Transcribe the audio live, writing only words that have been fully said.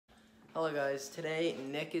Hello guys, today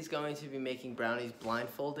Nick is going to be making brownies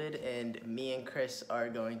blindfolded and me and Chris are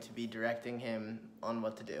going to be directing him on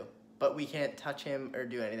what to do. But we can't touch him or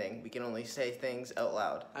do anything. We can only say things out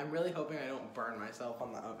loud. I'm really hoping I don't burn myself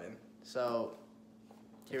on the oven. So,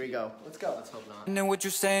 here we go. Let's go. Let's hope not. And then what you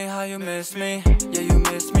saying, how you miss me? Yeah, you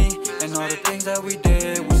miss me. And all the things that we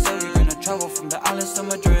did. We said we gonna travel from the islands to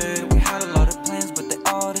Madrid. We had a lot of plans, but they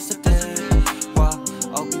all disappeared. Why?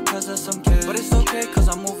 Oh, because of some kids. But it's okay, cause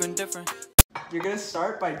I'm moving different. You're gonna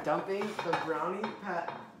start by dumping the brownie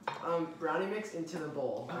mix into the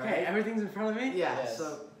bowl. Okay, right? everything's in front of me? Yeah, Yes.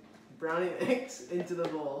 so brownie mix into the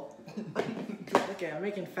bowl. Okay, I'm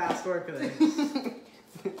making fast work of this.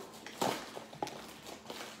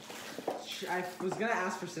 I was gonna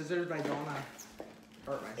ask for scissors, but I don't wanna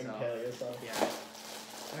hurt myself. Impale yourself. Yeah.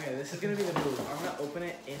 Okay, this is gonna be the move. I'm gonna open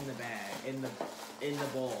it in the bag, in the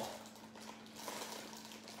bowl,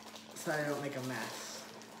 so I don't make a mess.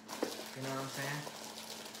 You know what I'm saying?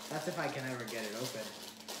 That's if I can ever get it open.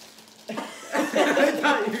 I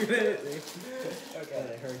thought you were gonna hit me. Okay,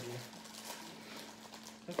 I heard you.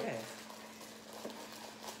 Okay.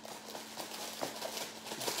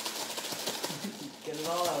 Get it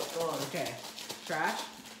all out, go on. Okay. Trash.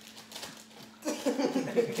 You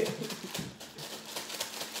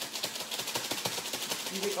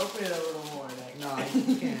can open it a little more, Nick. No,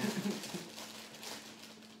 you can't.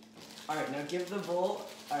 Alright, now give the bowl.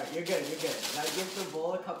 Alright, you're good, you're good. Now give the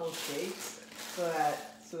bowl a couple shakes so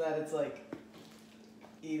that it's like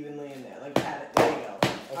evenly in there. Like pat it. There you go.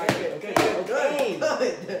 Alright,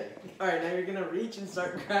 good. Alright, now you're gonna reach and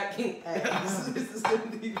start cracking eggs. This is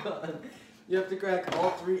gonna be fun. You have to crack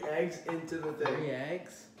all 3 eggs into the thing. 3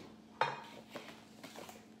 eggs.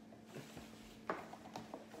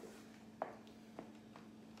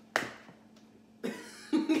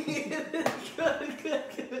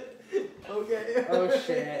 Good. Okay. Oh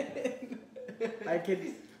shit.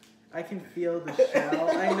 I can feel the shell.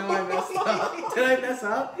 I know I messed up. Did I mess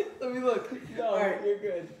up? Let me look. No, Alright. you're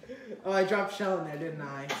good. Oh, I dropped shell in there, didn't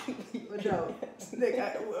I? Watch out. Nick,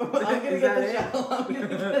 I'm gonna Is get the that shell. I'm gonna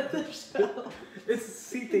get the shell. It's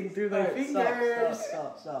seeping through my Alright, fingers.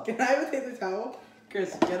 Stop. Can I have a paper towel?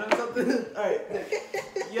 Chris, get him something. Alright, Nick.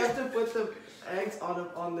 You have to put the eggs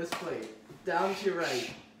on this plate. Down to your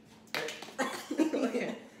right.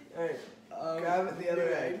 Okay. Alright. Grab it, the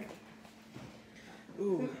other egg.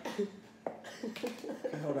 Ooh. Okay,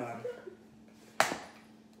 hold on.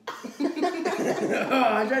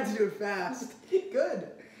 Oh, I tried to do it fast. Good.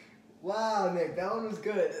 Wow, Nick, that one was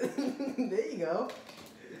good. There you go.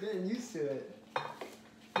 You're getting used to it.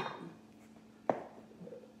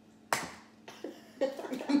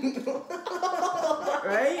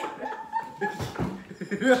 Right?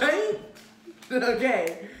 Right?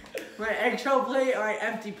 Okay. My eggshell plate or my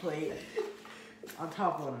empty plate on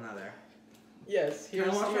top of one another. Yes. Can I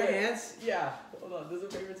wash my hands? Yeah. Hold on. There's a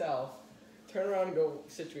paper towel. Turn around and go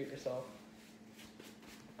situate yourself.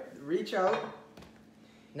 Reach out.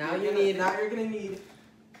 Now you're gonna need.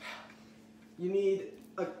 You need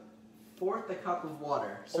a 1/4 cup of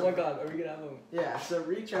water. So, Oh my god, are we gonna have them? Yeah. So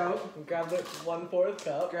reach out. Grab the 1/4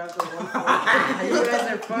 cup. Grab the 1/4. You guys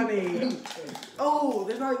are funny. Oh,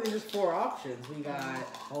 there's not even just 4 options. We got.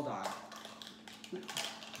 Hold on.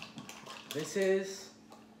 This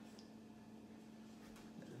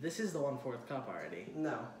is the 1/4 cup already.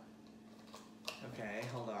 No. Okay,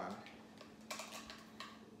 hold on.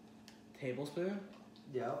 Tablespoon?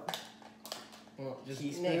 Yep. Well, just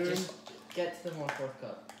Teaspoon? Nick, just get to the 1/4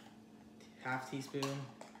 cup. Half teaspoon.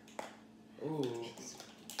 Ooh.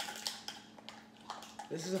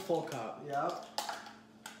 This is a full cup. Yep.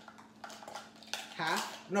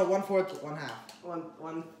 Half? No, 1/4, 1/2.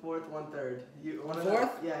 1/4, 1/3. You 1/4?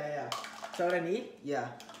 Yeah. Is that what I need? Yeah.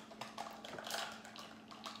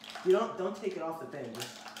 You don't take it off the thing.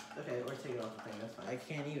 Just okay, or take it off the thing. That's I fine.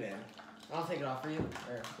 can't even. I'll take it off for you.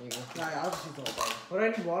 Or here you go. No, I'll just use the whole thing. What do I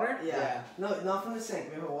need? Water? Yeah. No, not from the sink.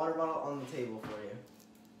 We have a water bottle on the table for you.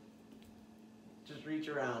 Just reach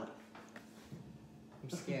around. I'm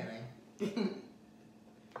scanning.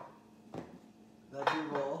 That's your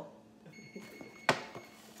bowl.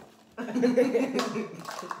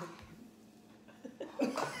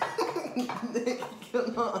 Nick,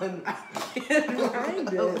 come on. I can't find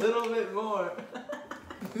A it. little bit more.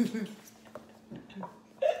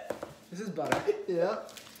 This is butter.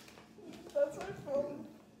 Yep. That's my phone.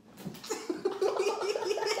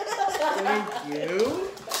 Thank you.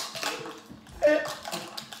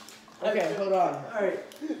 Okay, hold on. Alright.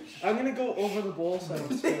 I'm gonna go over the bowl so I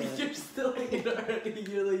don't spill it. You're still in already.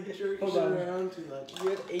 You're like jerking Hold on. around too much. You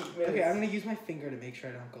have 8 minutes. Okay, I'm gonna use my finger to make sure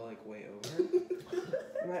I don't go like way over.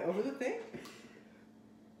 Am I over the thing?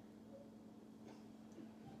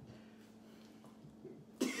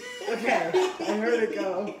 Okay, I heard it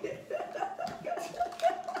go.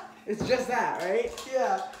 It's just that, right?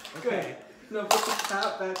 Yeah. Okay. Good. Now put the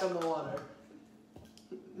cap back on the water.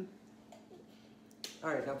 All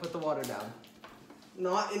right, now put the water down.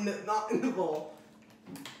 Not in the bowl.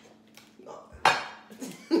 Not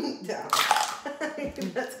down.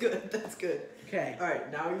 That's good. That's good. Okay. All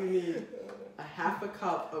right, now you need a half a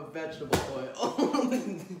cup of vegetable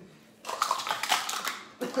oil.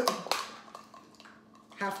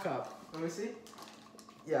 Half cup. Let me see.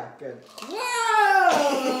 Yeah, good. Whoa!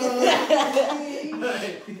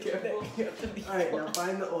 Alright, be careful. Alright, now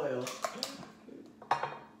find the oil.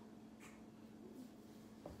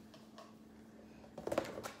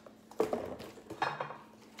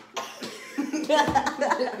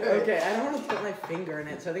 Okay, I don't want to put my finger in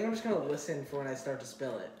it, so I think I'm just gonna listen for when I start to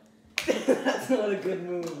spill it. That's not a good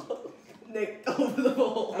move. Nick, over the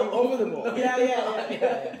bowl. I'm over the bowl. No,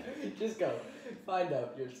 Yeah. Just go. Find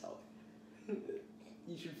out yourself.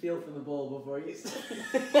 You should feel for the bowl before you start.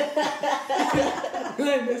 Am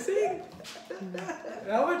I missing?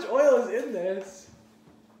 How much oil is in this?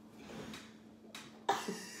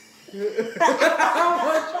 How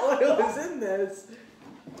much oil is in this?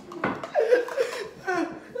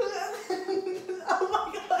 Oh my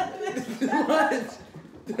god, Nick. What?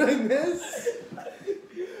 Did I miss?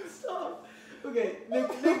 Stop. Okay, Nick,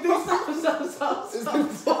 stop.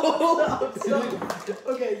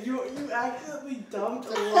 Okay, you accidentally dumped a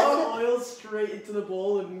lot of oil straight into the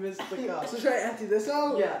bowl and missed the cup. So should I empty this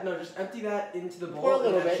out? Yeah, no, just empty that into the bowl. Pour a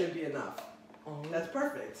little and that bit. should be enough. Oh. That's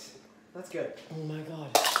perfect. That's good. Oh my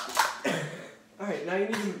god. All right, now you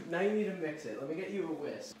need to mix it. Let me get you a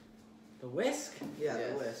whisk. The whisk? Yeah, Yes.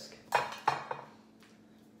 the whisk.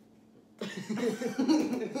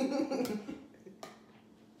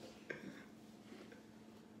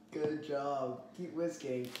 Good job. Keep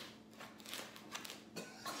whisking.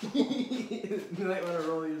 You might want to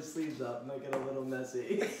roll your sleeves up, make it a little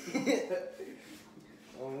messy.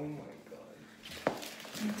 Oh my god.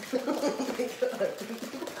 Oh my god.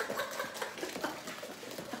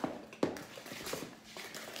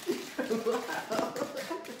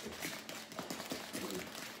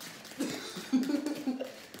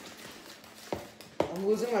 I'm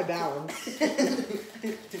losing my balance.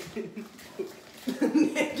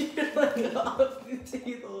 Nick, you're like off the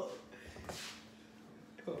table.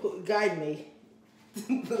 Guide me.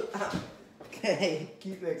 Okay.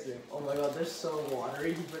 Keep mixing. Oh my god, they're so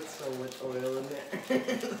watery. You put so much oil in there.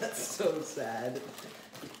 That's so sad.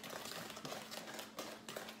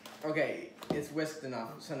 Okay, it's whisked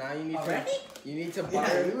enough. So now you need Already? to Yeah,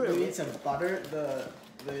 butter you were you need to butter the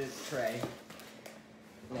tray.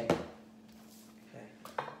 Nick.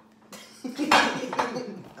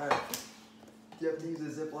 Alright. You have to use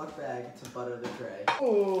a Ziploc bag to butter the tray.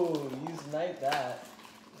 Oh, you sniped that.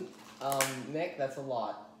 Nick, that's a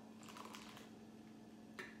lot.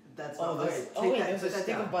 That's Oh, not this, okay. oh wait, that, there's a put that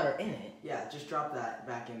stick down. of butter in it. Yeah, just drop that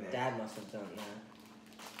back in there. Dad must have done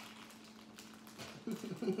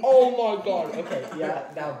that. Oh my god. Okay,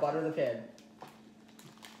 yeah. Now butter the pan.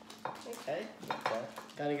 Okay.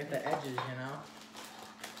 Gotta get the edges, you know?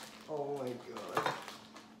 Oh my god.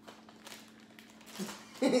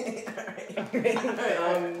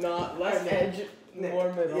 Alright. Not less edge, Nick,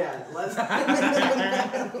 more middle. Yeah, less.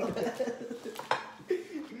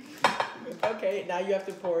 Okay, now you have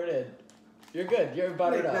to pour it in. You're good. You're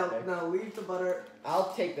buttered Nick, up. Nick. now leave the butter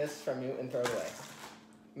I'll take this from you and throw it away.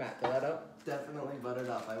 Matt, throw that up. definitely buttered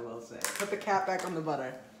up, I will say. Put the cap back on the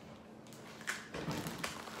butter.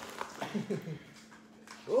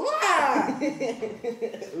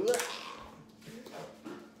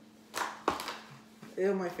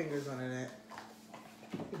 Ew, my fingers went in it.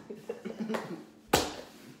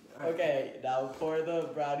 Okay, now pour the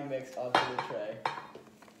brownie mix onto the tray.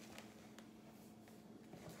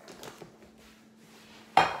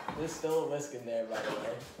 There's still a whisk in there, by the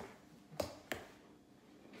way.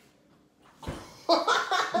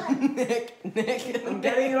 Nick. I'm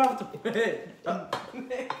getting it off the whisk.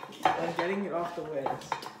 Nick, I'm getting it off the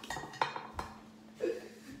whisk.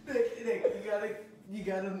 Nick, you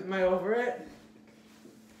gotta. Am I over it?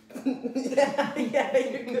 Yeah,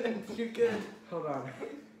 you're good. Hold on.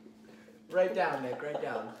 Right down, Nick, right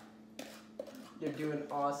down. You're doing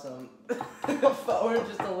awesome. Forward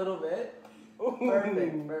just a little bit.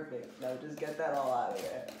 Perfect. Now just get that all out of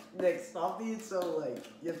there. Nick, stop being so like,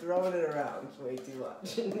 you're throwing it around way too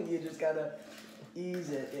much. You just gotta ease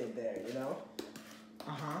it in there, you know?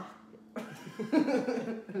 Uh-huh.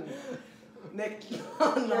 Nick,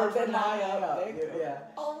 You're a bit high up, Nick. Yeah.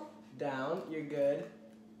 Down, you're good.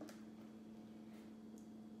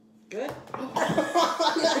 Good?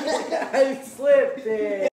 I slipped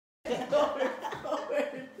it.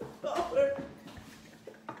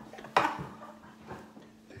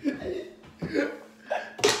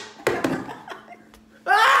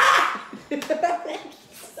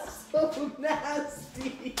 So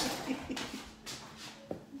nasty.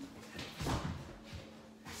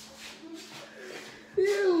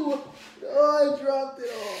 Ew. Oh, I dropped it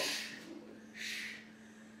all.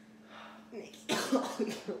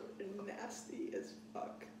 Nasty as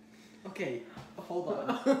fuck. Okay, hold on.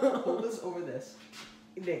 Hold this over this.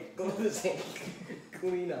 Nick, go to the sink.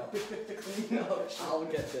 Clean up. Clean up. I'll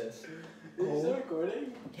get this. Is it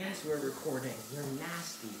recording? Yes, we're recording. You're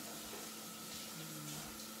nasty.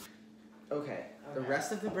 Okay, the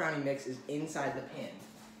rest of the brownie mix is inside the pan.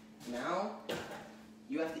 Now,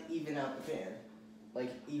 you have to even out the pan.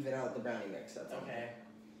 Like, even out the brownie mix. That's Okay.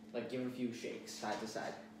 Like, give it a few shakes, side to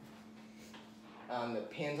side. The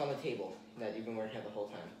pan's on the table that you've been working at the whole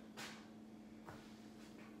time.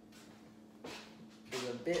 There's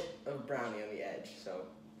a bit of brownie on the edge, so.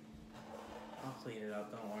 I'll clean it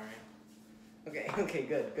up, don't worry. Okay,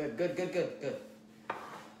 good.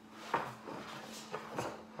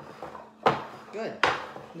 Good.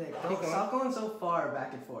 Nick, don't stop going so far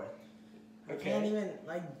back and forth. I can't even,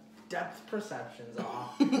 like, depth perception's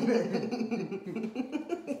off. I feel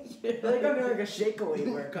like I'm doing like a shake-away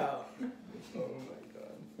workout. Oh my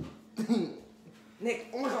god. Nick,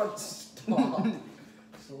 oh my god, stop.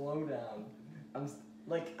 Slow down. I don't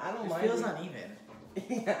It mind. feels uneven.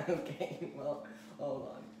 Yeah, okay, well, hold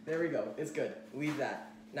on. There we go, it's good. Leave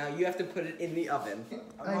that. Now you have to put it in the oven.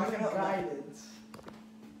 I'm not gonna guidance.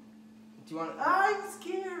 Do you want I'm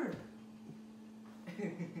scared.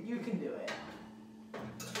 You can do it.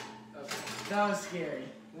 Okay. That was scary.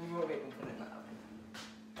 We won't make them put it in the oven.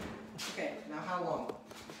 Okay, now how long?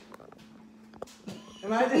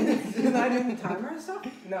 Am I doing the timer and stuff?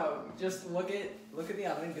 No, just look at the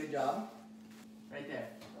oven, good job. Right there.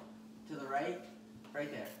 To the right.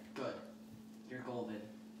 Right there. Good. You're golden.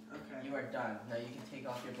 Okay. You are done. Now you can take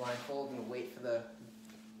off your blindfold and wait for the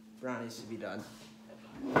brownies to be done.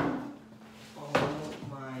 Oh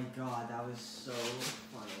my god, that was so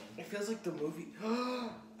funny. It feels like the movie. I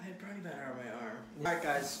had brownie batter on my arm. Alright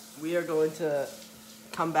guys, we are going to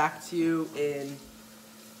come back to you in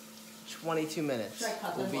 22 minutes. Should I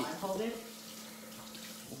cut them blindfolded?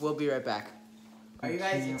 We'll be right back. Are you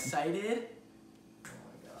guys excited? Oh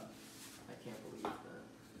my god. I can't believe that.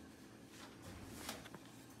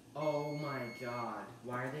 Oh my god.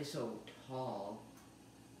 Why are they so tall?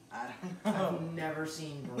 I don't know. I've never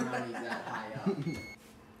seen brownies that high up.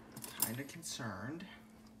 Kinda concerned.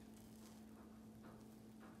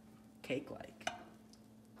 Cake-like.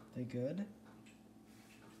 They good?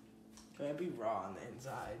 Gonna be raw on the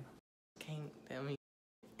inside. Can't tell me.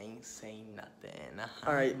 Ain't saying nothing.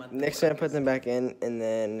 Alright, Nick's gonna put them back in, and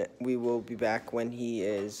then we will be back when he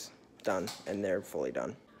is done, and they're fully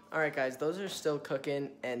done. Alright guys, those are still cooking,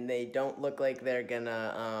 and they don't look like they're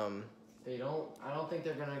gonna, I don't think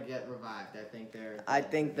they're gonna get revived. I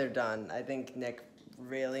think they're done. I think Nick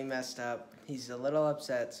really messed up. He's a little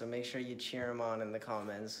upset, so make sure you cheer him on in the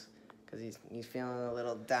comments, because he's feeling a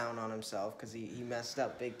little down on himself, because he messed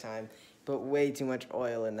up big time. Put way too much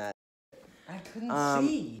oil in that. I couldn't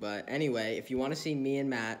see. But anyway, if you want to see me and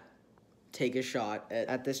Matt take a shot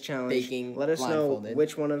at this challenge, baking let us know blindfolded.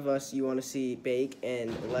 which one of us you want to see bake,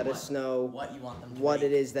 and let us know What you want them to what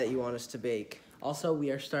make. it is that you want us to bake. Also,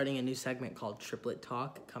 we are starting a new segment called Triplet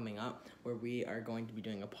Talk coming up, where we are going to be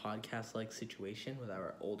doing a podcast-like situation with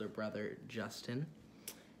our older brother, Justin.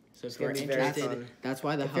 So if you're gonna be very interested, fun. that's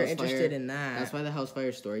why the If you're house interested fire, in that- that's why the house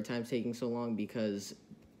fire story time's taking so long, because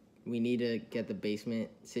we need to get the basement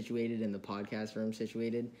situated and the podcast room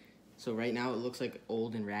situated. So right now it looks like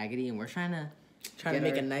old and raggedy, and we're trying to Get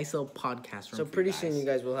make our- a nice little podcast room. So for pretty you soon you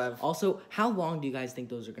guys will have. Also, how long do you guys think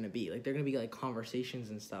those are going to be? Like, they're going to be, like, conversations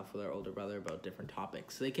and stuff with our older brother about different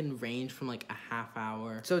topics. So they can range from, like, a half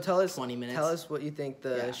hour, So tell us 20 minutes. Tell us what you think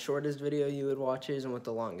the Yeah. shortest video you would watch is, and what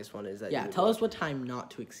the longest one is that. Yeah, you would tell us watch. what time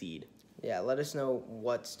not to exceed. Yeah, let us know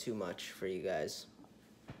what's too much for you guys.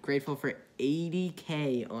 Grateful for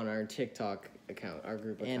 80K On our TikTok account, our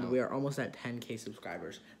group account. and we are almost at 10K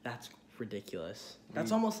subscribers. That's ridiculous.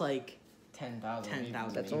 That's almost like 10,000.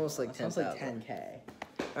 10,000. That's almost like That's almost 10,000. like 10K.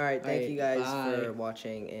 All right, thank you guys Bye. for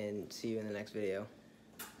watching, and see you in the next video.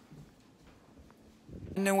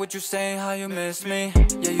 And then what you saying, how you miss me?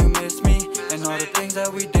 Yeah, you miss me. And all the things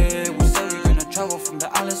that we did. We said we were gonna travel from the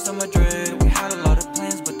islands to Madrid. We had a lot of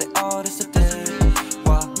plans, but they all disappeared.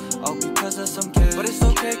 Why? All because of some kid. But it's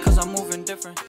okay, cause I'm moving different.